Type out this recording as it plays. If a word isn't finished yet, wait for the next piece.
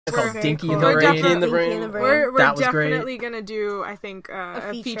called Dinky in cool. the Brain. Dinky in the Brain. We're That was definitely gonna do, I think,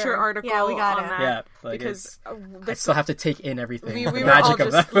 a feature article Yeah, we got on it. that. Yeah, like because I still have to take in everything. we the were magic all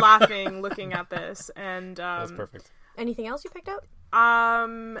of just that. laughing looking at this, and That's perfect. Anything else you picked up?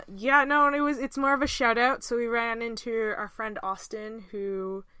 yeah, no, and it's more of a shout out. So we ran into our friend Austin,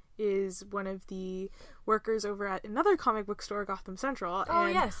 who is one of the workers over at another comic book store, Gotham Central. Oh,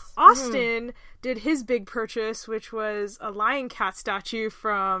 and yes. Austin did his big purchase, which was a lion cat statue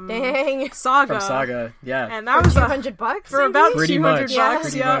from Dang. Saga. From Saga, yeah. And that was $200 for about Pretty $200. much, Yeah.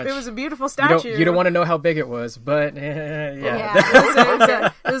 pretty Yeah, much. it was a beautiful You statue. don't want to know how big it was, but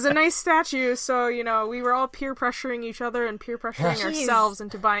yeah. It was a nice statue, so, you know, we were all peer pressuring each other and peer pressuring Jeez. ourselves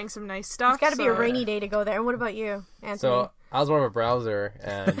into buying some nice stuff. It's got to be a so- rainy day to go there. And what about you, Anthony? So I was more of a browser,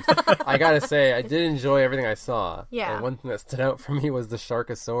 and I gotta say, I did enjoy everything I saw. Yeah. And one thing that stood out for me was the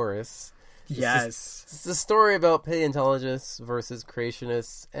Sharkosaurus. Yes. It's a story about paleontologists versus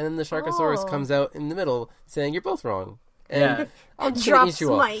creationists, and then the Sharkosaurus Oh. comes out in the middle saying, "You're both wrong." And Yeah. I'm just gonna Drops eat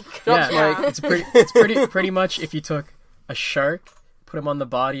you up. Mike. Drops Yeah. Mike. It's pretty much if you took a shark, put him on the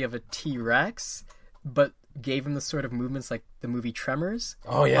body of a T-Rex, but gave him the sort of movements like the movie Tremors.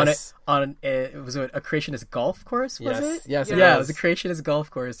 Oh, yes. It was a creationist golf course, was Yes. it? Yes, Yeah, it was. was a creationist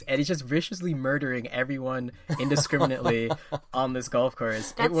golf course, and he's just viciously murdering everyone indiscriminately on this golf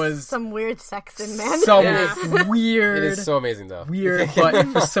course. That's it was some weird sex in man. so Yeah. weird. It is so amazing, though. Weird, but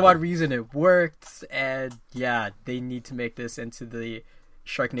for some odd reason it worked, and yeah, they need to make this into the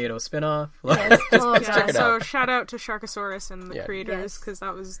Sharknado spinoff. Yes. Oh, check God. it So out. shout out to Sharkosaurus and the Yeah. creators, Yes.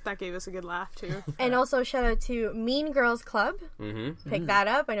 because that gave us a good laugh too. And also shout out to Mean Girls Club. Mm-hmm. Pick that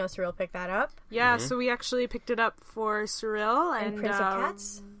up. I know Cyril picked that up. Yeah, so we actually picked it up for Cyril and Prince of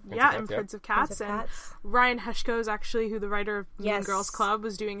Cats. Yeah, Prince of and Cats, Prince of Prince Cats. of And Cats. Ryan Heshko is actually who the writer of Mean Yes. Girls Club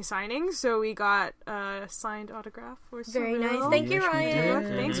was doing a signing, so we got a signed autograph for Very Cyril. nice. Thank you, Yes, we Ryan.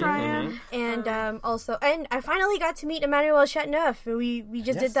 did. Thanks, Mm-hmm. Ryan. And also, and I finally got to meet Emmanuel Chateauneuf. We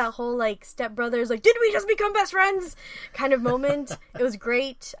just did Yes. that whole like stepbrothers, like, did we just become best friends kind of moment. It was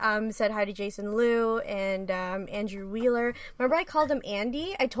great. Said hi to Jason Liu and Andrew Wheeler. Remember I called him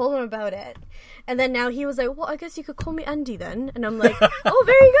Andy? I told him about it. And then now he was like, well, I guess you could call me Andy then. And I'm like, oh,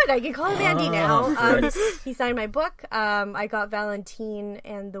 very good. I can call him Andy now. He signed my book. I got Valentine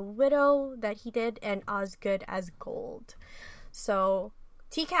and the Widow that he did, and Osgood as Gold. So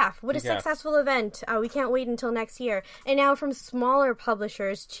TCAF, what a TCAF. successful event. We can't wait until next year. And now from smaller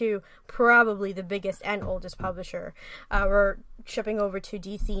publishers to probably the biggest and oldest publisher. We're shipping over to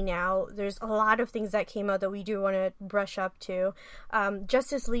DC now. There's a lot of things that came out that we do want to brush up to.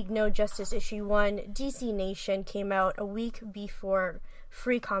 Justice League No Justice issue 1, DC Nation came out a week before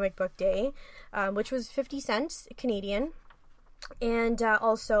Free Comic Book Day, which was 50 cents Canadian. And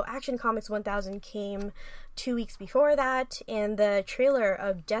also Action Comics 1000 came 2 weeks before that, and the trailer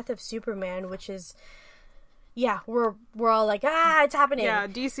of Death of Superman, which is, yeah, we're all like, it's happening. Yeah,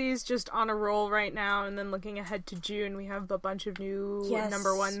 DC's just on a roll right now, and then looking ahead to June, we have a bunch of new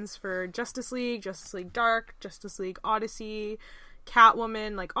number ones for Justice League Dark, Justice League Odyssey,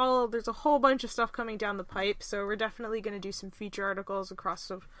 Catwoman, there's a whole bunch of stuff coming down the pipe, so we're definitely going to do some feature articles across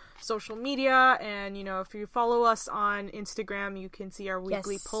social media, and, you know, if you follow us on Instagram, you can see our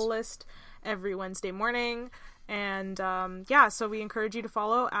weekly pull list every Wednesday morning. And so we encourage you to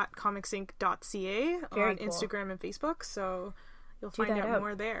follow at comicsinc.ca on cool. Instagram and Facebook, so you'll Do find that out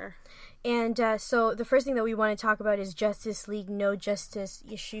more there. And so the first thing that we want to talk about is Justice League No Justice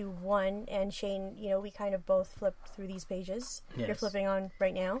issue 1. And Shane, you know, we kind of both flipped through these pages. Yes. You're flipping on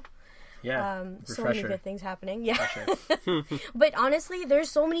right now. Yeah, So many refresher. good things happening. Yeah. Refresher. But honestly, there's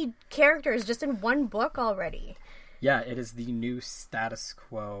so many characters just in one book already. Yeah, it is the new status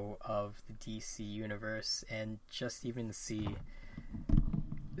quo of the DC universe, and just even see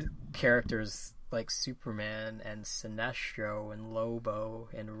characters like Superman and Sinestro and Lobo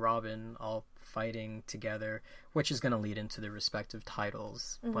and Robin all fighting together, which is going to lead into the respective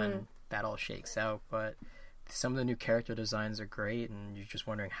titles when that all shakes out. But some of the new character designs are great, and you're just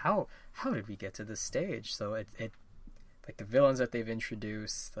wondering how did we get to this stage? So it like the villains that they've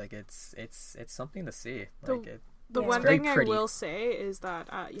introduced, like it's something to see. The Yeah. one It's very thing I pretty. will say is that,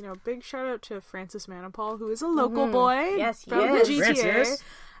 big shout out to Francis Manipal, who is a local boy Yes, he from is. the GTA. Francis.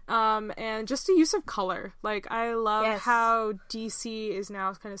 And just the use of color. I love Yes. how DC is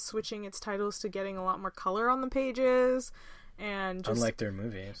now kind of switching its titles to getting a lot more color on the pages. and just... Unlike their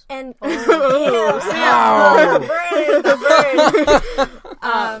movies. And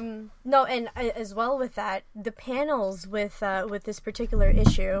no, and as well with that, the panels with this particular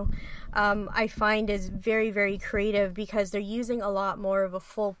issue, I find is very, very creative because they're using a lot more of a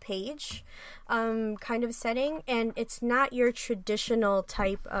full page kind of setting, and it's not your traditional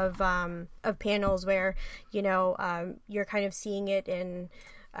type of panels where you're kind of seeing it in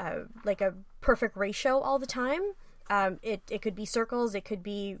like a perfect ratio all the time. It could be circles, it could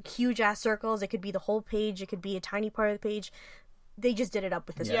be huge ass circles, it could be the whole page, it could be a tiny part of the page. They just did it up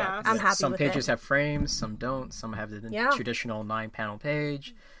with this book. I'm happy some with it. Some pages have frames, some don't. Some have the traditional 9-panel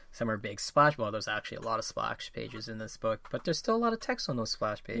page. Some are big splash. Well, there's actually a lot of splash pages in this book, but there's still a lot of text on those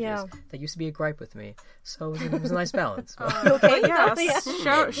splash pages. Yeah. That used to be a gripe with me. So it was a nice balance. Okay, yes.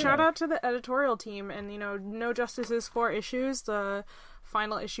 Shout out to the editorial team. And, No Justice is 4 issues. The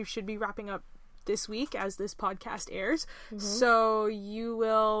final issue should be wrapping up this week as this podcast airs. Mm-hmm. So you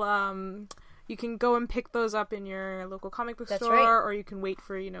will... you can go and pick those up in your local comic book store, or you can wait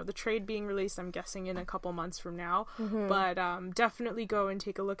for, the trade being released, I'm guessing, in a couple months from now. Mm-hmm. But definitely go and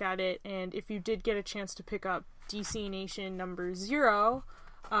take a look at it. And if you did get a chance to pick up DC Nation number 0,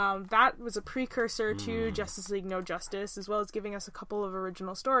 that was a precursor to Justice League No Justice, as well as giving us a couple of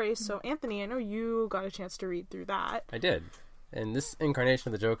original stories. So, Anthony, I know you got a chance to read through that. I did. And this incarnation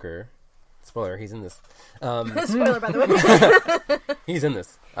of the Joker... Spoiler, he's in this. Spoiler, by the way. He's in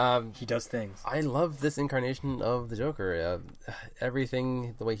this. He does things. I love this incarnation of the Joker.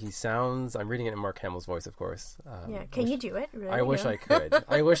 Everything, the way he sounds. I'm reading it in Mark Hamill's voice, of course. Can you do it? Really? I wish I could.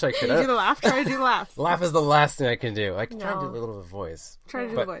 I wish I could. Can you do the laugh? Try to do the laugh. Laugh is the last thing I can do. I can try to do a little bit of voice. Try to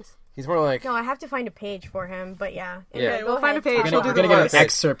do the voice. He's more like... No, I have to find a page for him, but yeah. Okay, we'll find a page. We're going to get an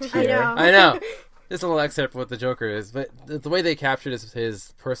excerpt here. I know. Just a little excerpt of what the Joker is, but the way they captured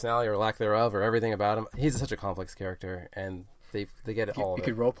his personality or lack thereof, or everything about him, he's such a complex character, and they get it all. You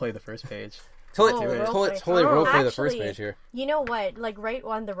could roleplay the first page. Totally roleplay the first page here. You know what? Like right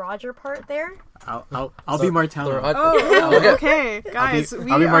on the Roger part there. I'll be Martello. Okay, guys,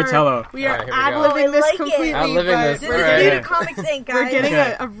 I'll be Martello. We are ad-libbing this completely. This is new to Comics Inc., guys. We're getting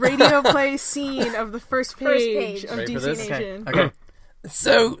a radio play scene of the first page of DC Nation. Okay.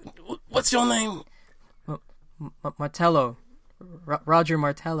 So, what's your name? Martello. Roger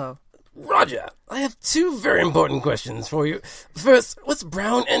Martello. Roger, I have 2 very important questions for you. First, what's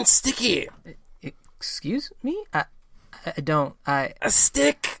brown and sticky? Excuse me? I don't... A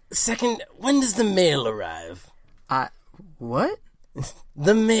stick. Second, when does the mail arrive? What?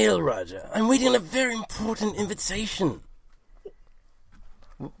 The mail, Roger. I'm waiting on a very important invitation.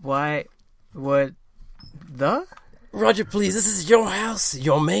 Why? What? The? Roger, please, this is your house,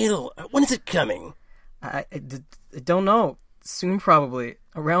 your mail. When is it coming? I don't know. Soon, probably.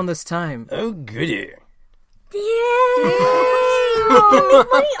 Around this time. Oh, goody. I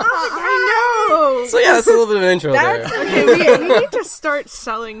know. So yeah, that's a little bit of an intro there. Okay, we need to start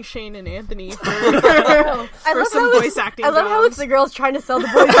selling Shane and Anthony for some voice acting. I love how it's the girls trying to sell the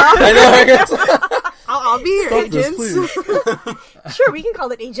boys off. I know. I'll be your agents. Sure, we can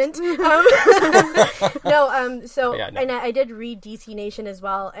call it agent. And I did read DC Nation as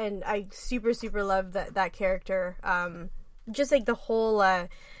well, and I super, super love that character. Just like the whole,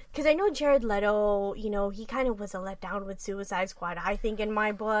 because I know Jared Leto, he kind of was a letdown with Suicide Squad, I think, in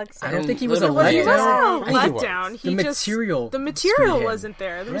my books. I don't think he was a letdown. He wasn't a letdown. The material wasn't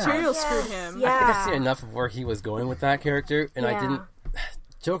there. The material screwed him. Yeah. I think I see enough of where he was going with that character, and I didn't...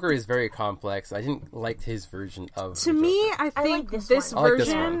 Joker is very complex. I didn't like his version of To me, I think this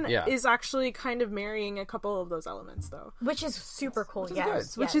version Yeah. is actually kind of marrying a couple of those elements, though. Which is super cool,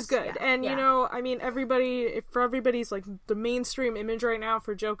 Which is good. Yeah. And, for everybody's, like, the mainstream image right now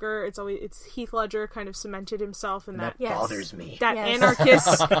for Joker, it's Heath Ledger kind of cemented himself in that bothers me. That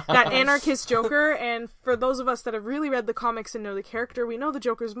anarchist Joker. And for those of us that have really read the comics and know the character, we know the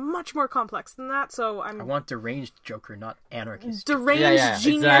Joker's much more complex than that, so I want deranged Joker, not anarchist.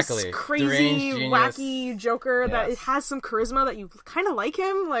 Deranged genius, exactly. Crazy, wacky Joker that it has some charisma that you kind of like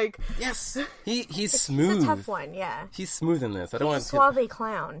him. Like, yes, he's smooth. It's a tough one, yeah. He's smooth in this. I don't want to suave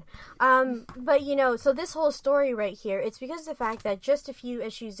clown. But so this whole story right here, it's because of the fact that just a few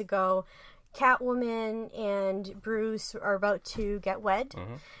issues ago, Catwoman and Bruce are about to get wed.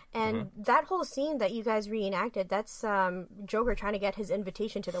 And that whole scene that you guys reenacted, that's Joker trying to get his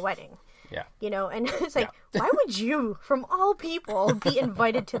invitation to the wedding. Yeah. And it's like, why would you, from all people, be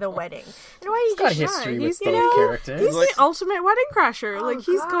invited to the wedding? And why are you just shy? He's both characters. He's the ultimate wedding crasher.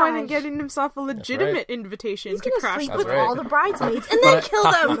 He's going and getting himself a legitimate invitation to crash. He's going to sleep with all the bridesmaids and then kill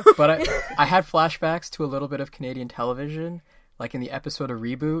them. But I had flashbacks to a little bit of Canadian television, like in the episode of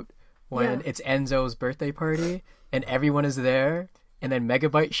Reboot, when it's Enzo's birthday party. and everyone is there, and then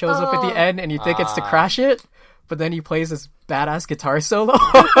Megabyte shows up at the end, and you think it's to crash it, but then he plays this badass guitar solo.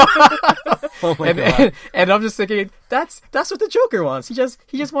 Oh my God. And I'm just thinking, that's what the Joker wants. He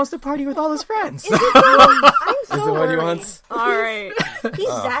just wants to party with all his friends. Is it though? I'm so Is it what he worried. wants? All right. He's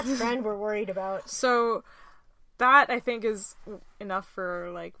that friend we're worried about. So that I think is enough for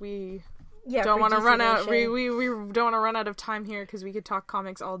like we Yeah, don't for want to DC run out. Nation. We don't want to run out of time here because we could talk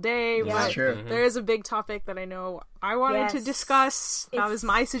comics all day. Yeah. But That's true. there is a big topic that I know I wanted to Yes. discuss. That was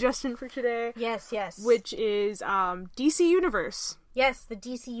my suggestion for today, Yes, yes. which is DC Universe. Yes, the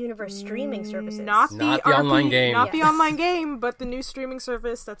DC Universe streaming services. Not Not the the online RP game. Not the online game, but the new streaming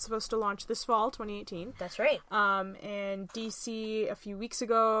service that's supposed to launch this fall, 2018. That's right. And DC a few weeks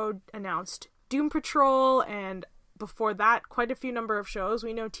ago announced Doom Patrol, and before that, quite a few number of shows.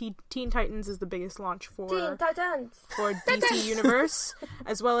 We know Teen Titans is the biggest launch Teen for Titans. DC Universe,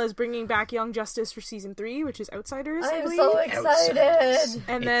 as well as bringing back Young Justice for season 3, which is Outsiders. I I'm believe. so excited.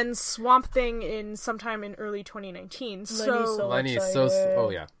 And then Swamp Thing in sometime in early 2019. Lenny is so... Oh,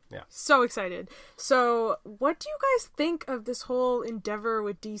 yeah. Yeah. So excited. So, what do you guys think of this whole endeavor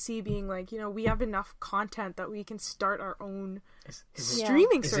with DC being like, we have enough content that we can start our own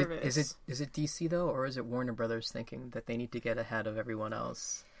streaming service? Is it DC though, or is it Warner Brothers thinking that they need to get ahead of everyone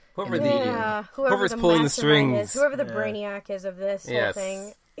else? Whoever's Whoever's pulling the mastermind strings. is, whoever the brainiac is of this whole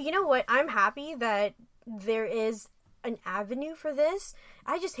thing. You know what? I'm happy that there is an avenue for this.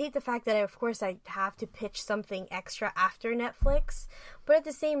 I just hate the fact that, of course, I have to pitch something extra after Netflix, but at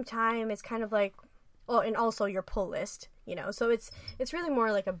the same time, it's kind of like, and also your pull list, so it's really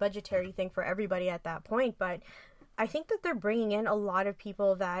more like a budgetary thing for everybody at that point. But I think that they're bringing in a lot of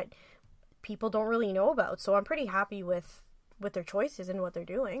people that people don't really know about, so I'm pretty happy with their choices and what they're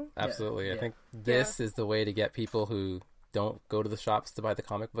doing. Absolutely. Yeah. I think this is the way to get people who don't go to the shops to buy the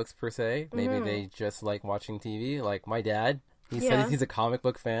comic books per se. Maybe they just like watching TV. Like my dad, he says he's a comic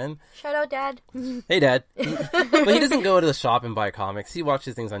book fan. Shout out, Dad. Hey, Dad. But he doesn't go to the shop and buy comics. He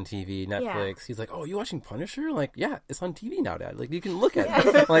watches things on TV, Netflix. Yeah. He's like, "Oh, you watching Punisher?" Like, yeah, it's on TV now, Dad. Like, you can look at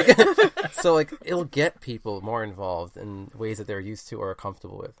it. Like, so like it'll get people more involved in ways that they're used to or are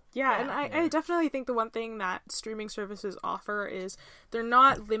comfortable with. Yeah, and I definitely think the one thing that streaming services offer is they're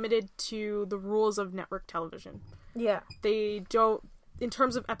not limited to the rules of network television. Yeah. They don't, in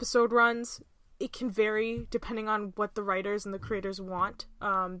terms of episode runs, it can vary depending on what the writers and the creators want.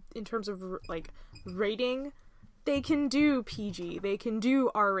 In terms of, like, rating, they can do PG, they can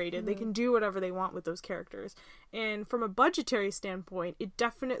do R-rated, they can do whatever they want with those characters. And from a budgetary standpoint, it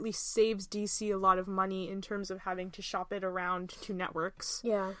definitely saves DC a lot of money in terms of having to shop it around to networks.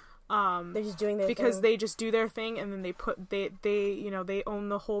 Yeah. They're just doing their because thing. they just do their thing, and then they own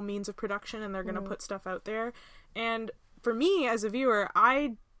the whole means of production, and they're going to put stuff out there. And for me as a viewer,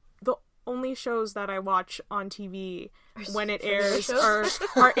 the only shows that I watch on TV when it airs are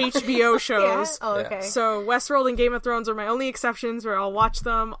HBO shows. Yeah? Oh, okay. So Westworld and Game of Thrones are my only exceptions where I'll watch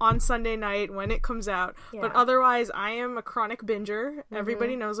them on Sunday night when it comes out. Yeah. But otherwise, I am a chronic binger.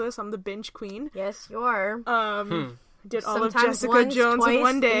 Everybody knows this. I'm the binge queen. Yes, you are. Did all Sometimes of Jessica once, Jones twice, in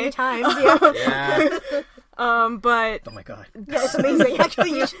one day. 3 times, yeah. But Oh my god. Yeah, it's amazing.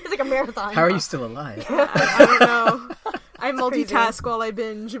 Actually, it's like a marathon. How are you still alive? I don't know. I multitask while I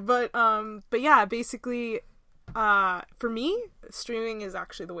binge, but yeah, basically, for me, streaming is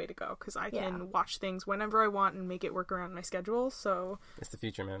actually the way to go because I can watch things whenever I want and make it work around my schedule. So it's the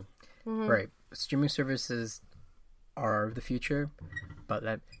future, man. Right. Streaming services are the future, but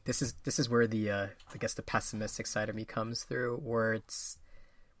this is where the I guess the pessimistic side of me comes through, where it's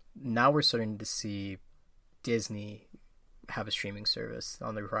now we're starting to see Disney have a streaming service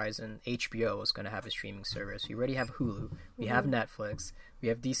on the horizon. HBO is going to have a streaming service. We already have Hulu. We have Netflix. We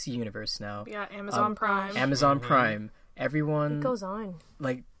have DC Universe now. yeah, Amazon Prime. Amazon Prime. Everyone It goes on.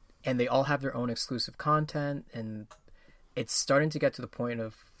 like, and they all have their own exclusive content, and it's starting to get to the point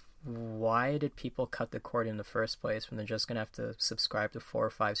of why did people cut the cord in the first place when they're just gonna have to subscribe to 4 or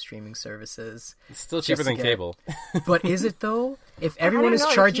 5 streaming services? It's still cheaper than cable. But is it though? If everyone is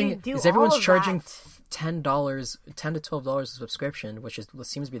charging, everyone's charging $10 to $12 a subscription, which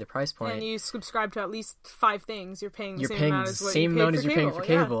seems to be the price point, and you subscribe to at least 5 things, you're paying the same same amount amount as you're paying for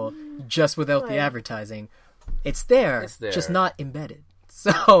cable, just without the Right. advertising. It's there, there. just not embedded.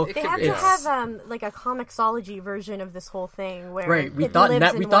 So They have to have like a comicsology version of this whole thing where right, we it thought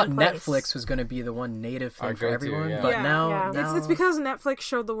lives in one place. Netflix was going to be the one native thing for go-to, everyone, yeah. but Yeah. now It's because Netflix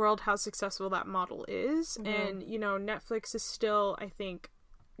showed the world how successful that model is, and Netflix is still, I think,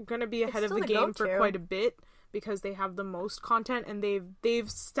 going to be ahead of still the the game for go-to. quite a bit because they have the most content and they've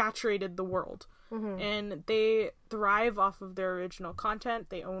saturated the world. And they thrive off of their original content.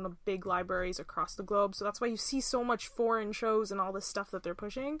 They own big libraries across the globe, so that's why you see so much foreign shows and all this stuff that they're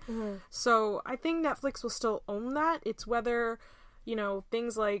pushing. So I think Netflix will still own that. It's whether, you know,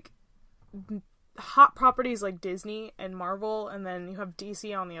 things like hot properties like Disney and Marvel, and then you have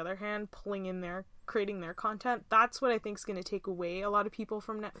DC on the other hand pulling in their, creating their content. That's what I think is going to take away a lot of people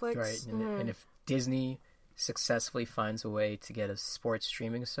from Netflix. Right, and if Disney successfully finds a way to get a sports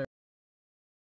streaming service